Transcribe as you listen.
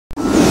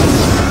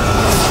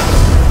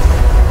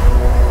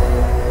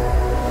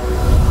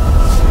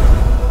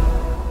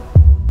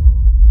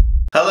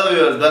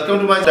welcome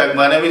to my channel.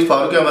 My name is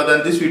Farooq Ahmed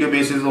and this video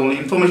base is only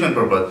information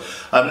purpose.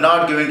 I am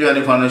not giving you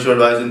any financial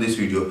advice in this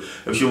video.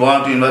 If you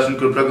want to invest in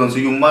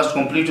cryptocurrency, you must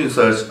complete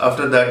research.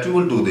 After that, you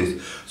will do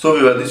this. So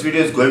this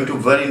video is going to be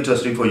very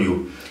interesting for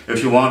you.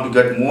 If you want to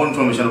get more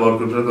information about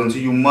cryptocurrency,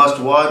 you must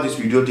watch this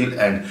video till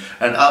end.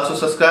 And also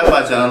subscribe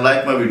my channel,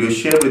 like my video,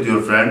 share with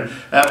your friend,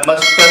 and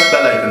must press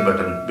bell icon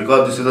button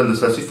because this is a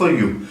necessity for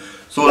you.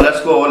 So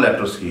let's go over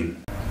laptop screen.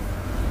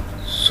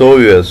 So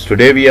viewers,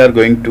 today we are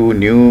going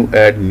to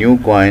add new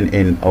coin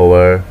in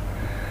our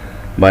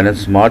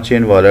Binance Smart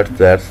Chain wallet.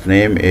 That's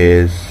name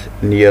is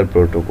Near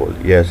Protocol.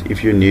 Yes,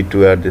 if you need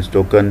to add this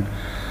token,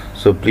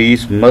 so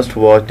please must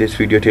watch this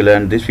video till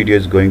end. This video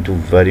is going to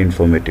very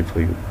informative for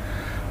you.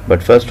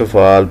 But first of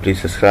all,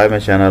 please subscribe my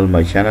channel.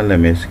 My channel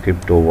name is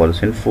Crypto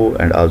Wallets Info,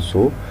 and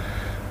also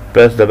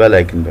press the bell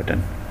icon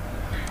button.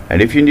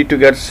 And if you need to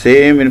get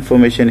same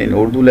information in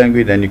Urdu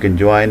language, then you can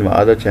join my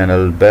other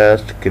channel,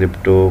 Best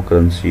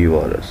Cryptocurrency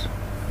Wallets.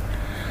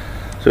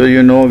 So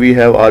you know we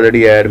have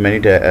already added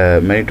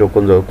many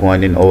tokens or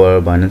coin in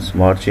our Binance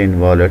Smart Chain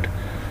wallet.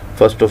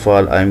 First of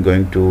all, I am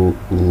going to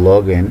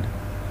log in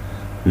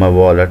my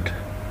wallet,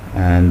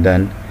 and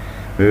then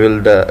we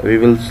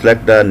will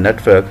select the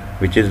network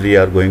which is we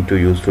are going to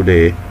use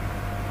today.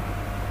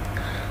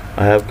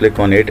 I have clicked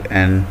on it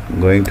and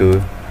going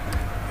to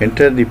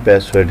enter the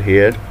password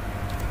here,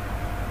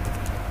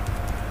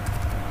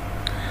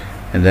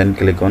 and then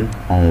click on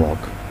unlock.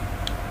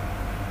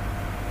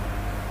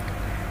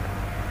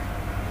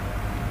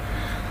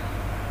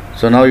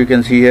 So now you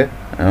can see here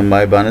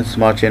my Binance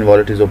Smart Chain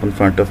wallet is open in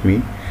front of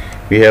me.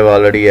 We have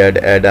already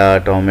added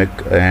ADA, Atomic,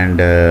 and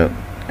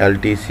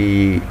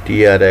LTC,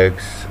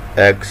 TRX,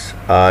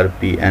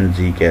 XRP, and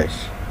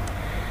Zcash.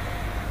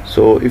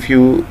 So if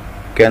you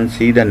can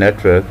see the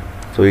network,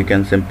 so you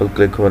can simply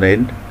click on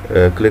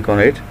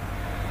it.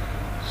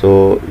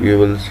 So you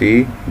will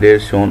see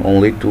there's shown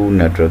only two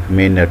network,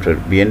 main network,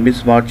 BNB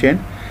Smart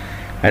Chain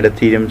and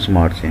Ethereum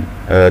Smart Chain,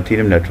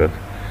 Ethereum network.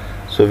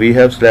 So we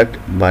have select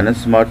Binance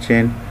Smart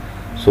Chain,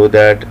 so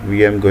that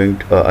I'm going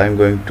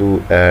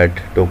to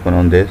add token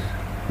on this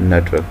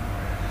network.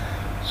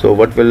 So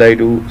what will I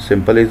do?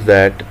 Simple is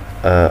that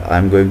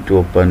I'm going to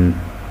open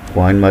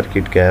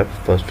CoinMarketCap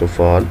first of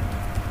all,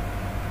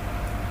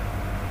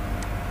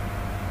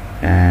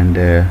 and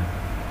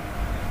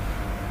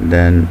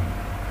then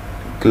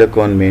click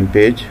on main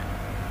page.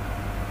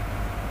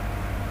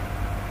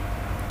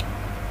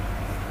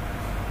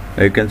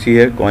 Now you can see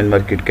here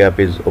CoinMarketCap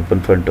is open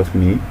in front of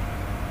me.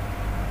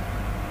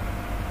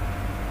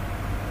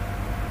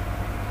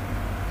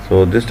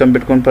 So this time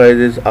Bitcoin price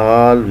is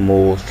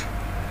almost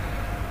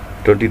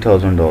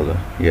 $20,000.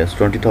 Yes,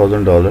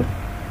 $20,000,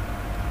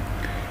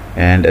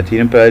 and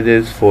Ethereum price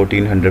is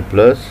 1400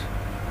 plus.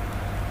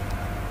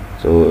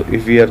 So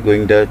if we are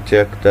going to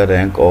check the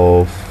rank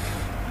of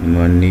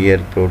Near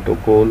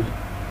Protocol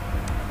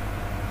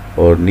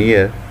or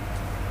Near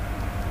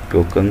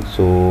token,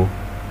 so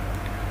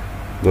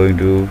going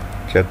to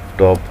check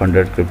top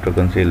 100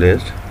 cryptocurrency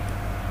list.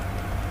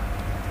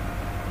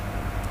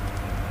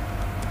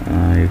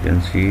 You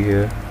can see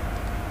here,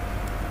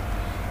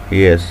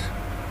 yes,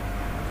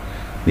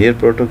 Near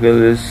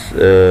Protocol is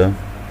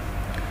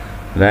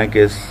rank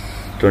is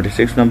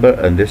 26 number,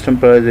 and this time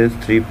price is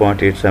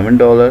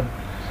 $3.87,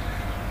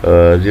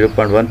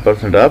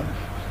 0.1% up.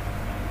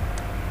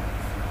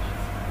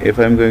 If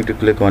I'm going to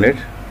click on it,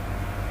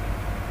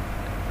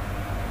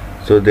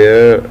 so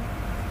there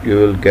you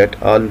will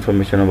get all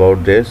information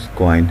about this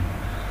coin.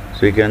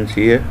 So you can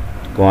see here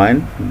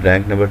coin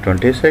rank number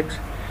 26,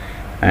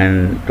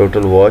 and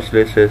total watch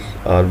list is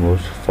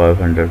almost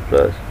 500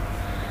 plus.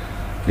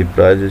 The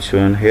price is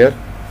shown here,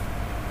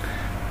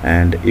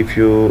 and if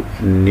you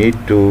need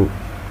to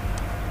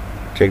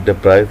check the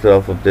price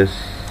graph of this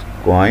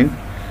coin,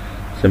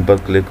 simple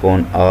click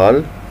on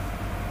all.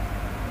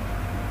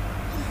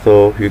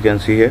 So you can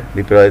see here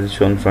the price is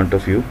shown in front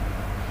of you.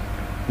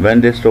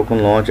 When this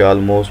token launch,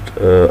 almost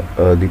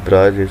the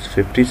price is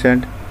 50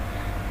 cents,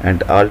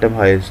 and all-time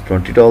high is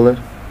 $20.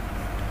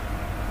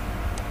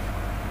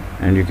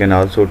 And you can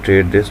also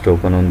trade this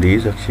token on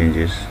these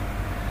exchanges,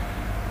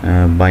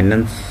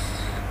 Binance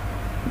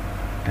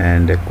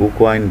and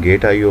KuCoin,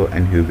 Gate.io,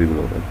 and Huobi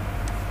Global.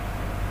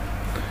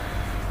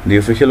 The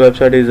official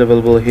website is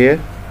available here.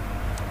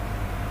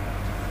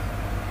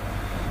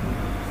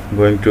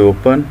 Going to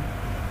open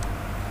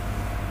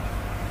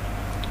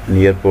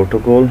Near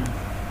Protocol.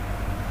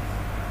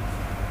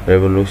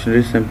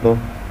 Revolutionary simple.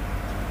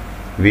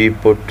 We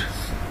put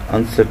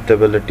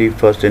uncertainty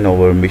first in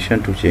our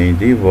mission to change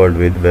the world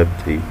with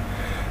Web3.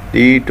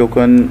 The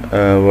token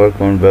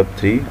work on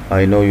Web3.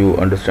 I know you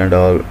understand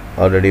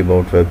already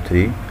about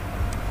Web3,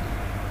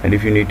 and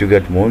if you need to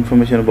get more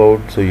information about,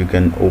 so you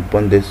can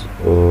open this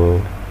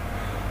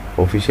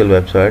official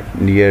website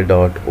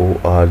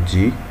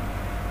near.org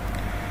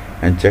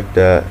and check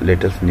the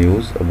latest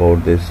news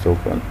about this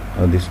token,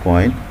 this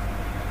coin.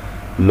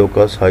 Low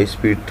cost, high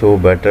speed, through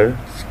better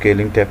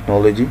scaling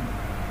technology,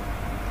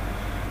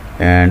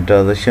 and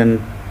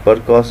transaction per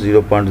cost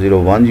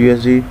 0.01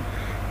 USD,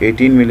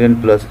 18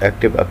 million plus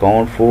active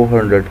account,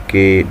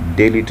 400k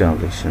daily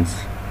transactions,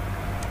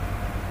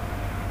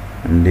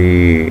 and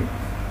the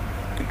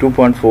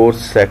 2.4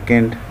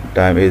 second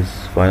time is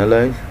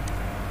finalized,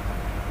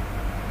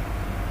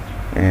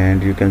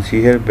 and you can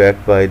see here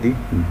backed by the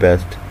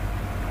best.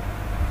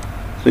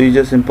 So you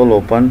just simple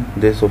open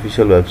this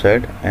official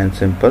website and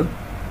simple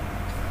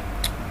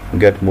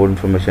get more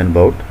information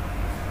about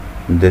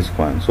this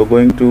coin. So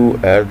going to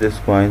add this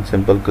coin,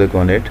 simple click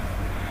on it,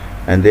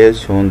 and there is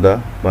shown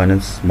the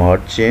Binance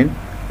Smart Chain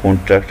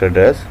contract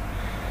address.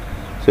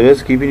 So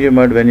just keep in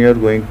mind when you are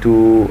going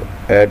to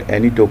add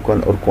any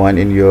token or coin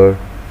in your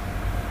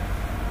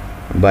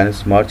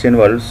Binance Smart Chain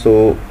wallet,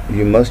 so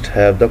you must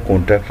have the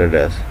contract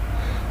address.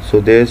 So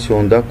there is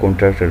shown the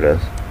contract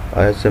address.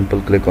 I have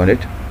simple click on it.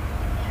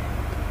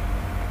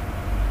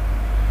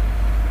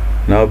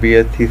 Now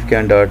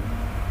bscan.com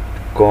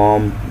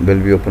will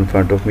be open in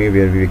front of me,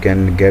 where we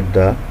can get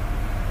the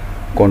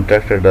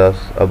contract address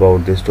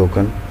about this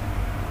token.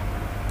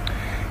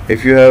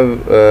 If you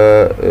have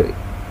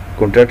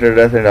contract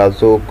address and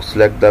also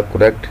select the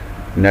correct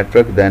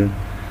network, then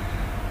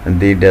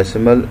the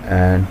decimal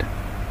and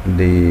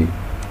the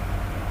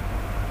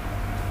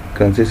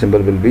currency symbol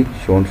will be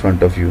shown in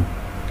front of you.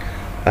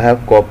 I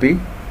have copy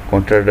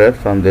contract address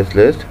from this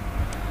list.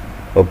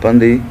 Open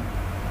the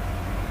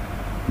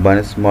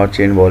Binance Smart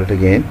Chain wallet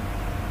again,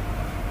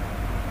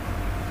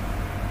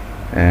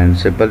 and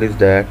simple is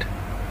that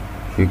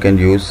you can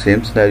use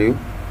same scenario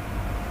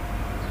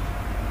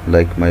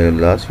like my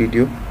last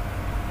video,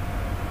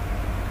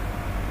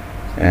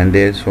 and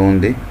there is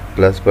shown the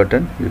plus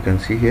button, you can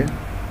see here.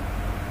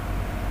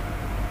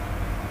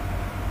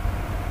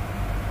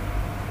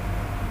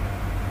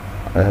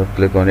 I have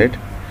clicked on it.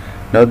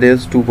 Now there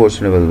is two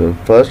portions available: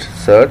 first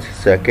search,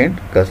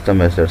 second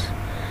custom assets.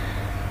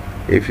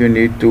 If you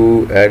need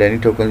to add any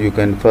token, you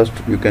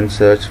can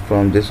search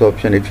from this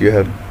option. If you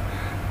have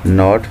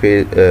not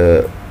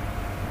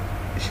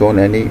shown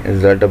any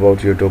result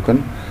about your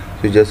token,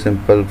 so you just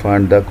simple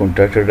find the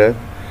contract address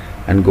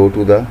and go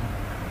to the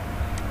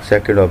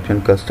second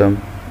option,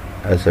 custom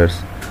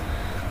assets.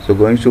 So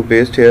going to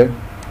paste here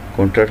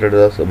contract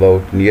address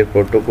about near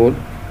protocol.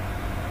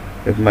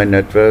 If my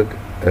network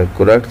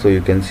correct, so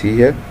you can see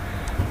here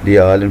the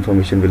all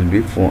information will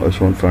be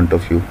shown in front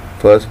of you.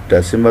 First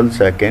decimal,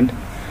 second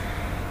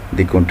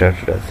the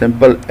contract address.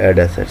 Simple add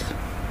assets.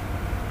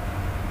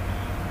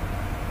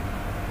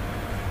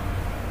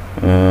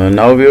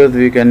 Now viewers,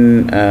 we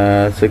can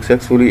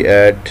successfully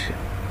add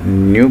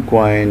new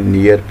coin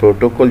near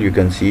protocol. You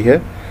can see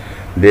here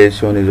there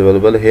shown is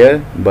available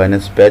here,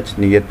 Binance patch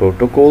near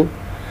protocol.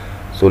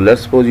 So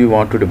let's suppose you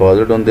want to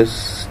deposit on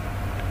this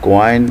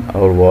coin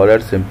or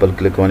wallet, simple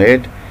click on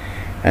it,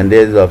 and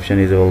there is option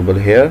is available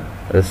here,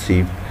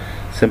 receive.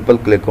 Simple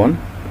click on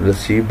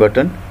receive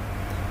button,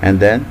 and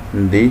then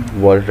the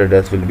wallet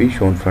address will be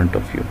shown in front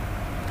of you.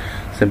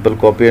 Simple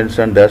copy and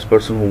send that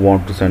person who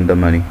want to send the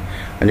money,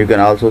 and you can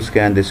also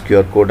scan this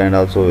QR code, and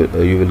also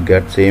you will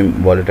get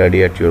same wallet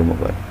ID at your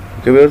mobile.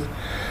 Okay viewers,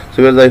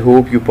 so viewers, I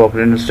hope you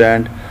properly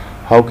understand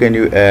how can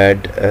you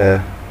add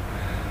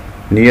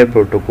near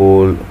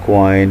protocol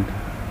coin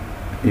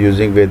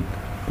using with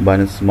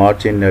Binance Smart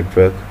Chain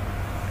network.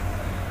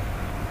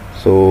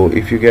 So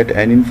if you get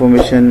any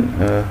information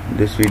from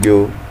this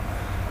video,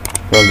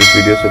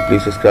 so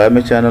please subscribe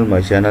my channel.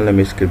 My channel name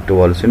is Crypto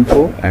Wallets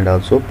Info, and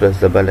also press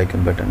the bell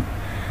icon button.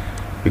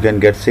 You can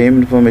get same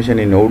information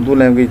in Urdu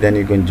language, then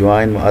you can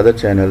join my other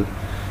channel,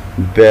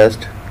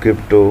 Best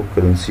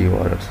Cryptocurrency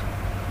Wallets.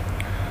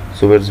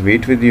 So let's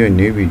meet with you in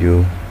new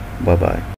video. Bye bye.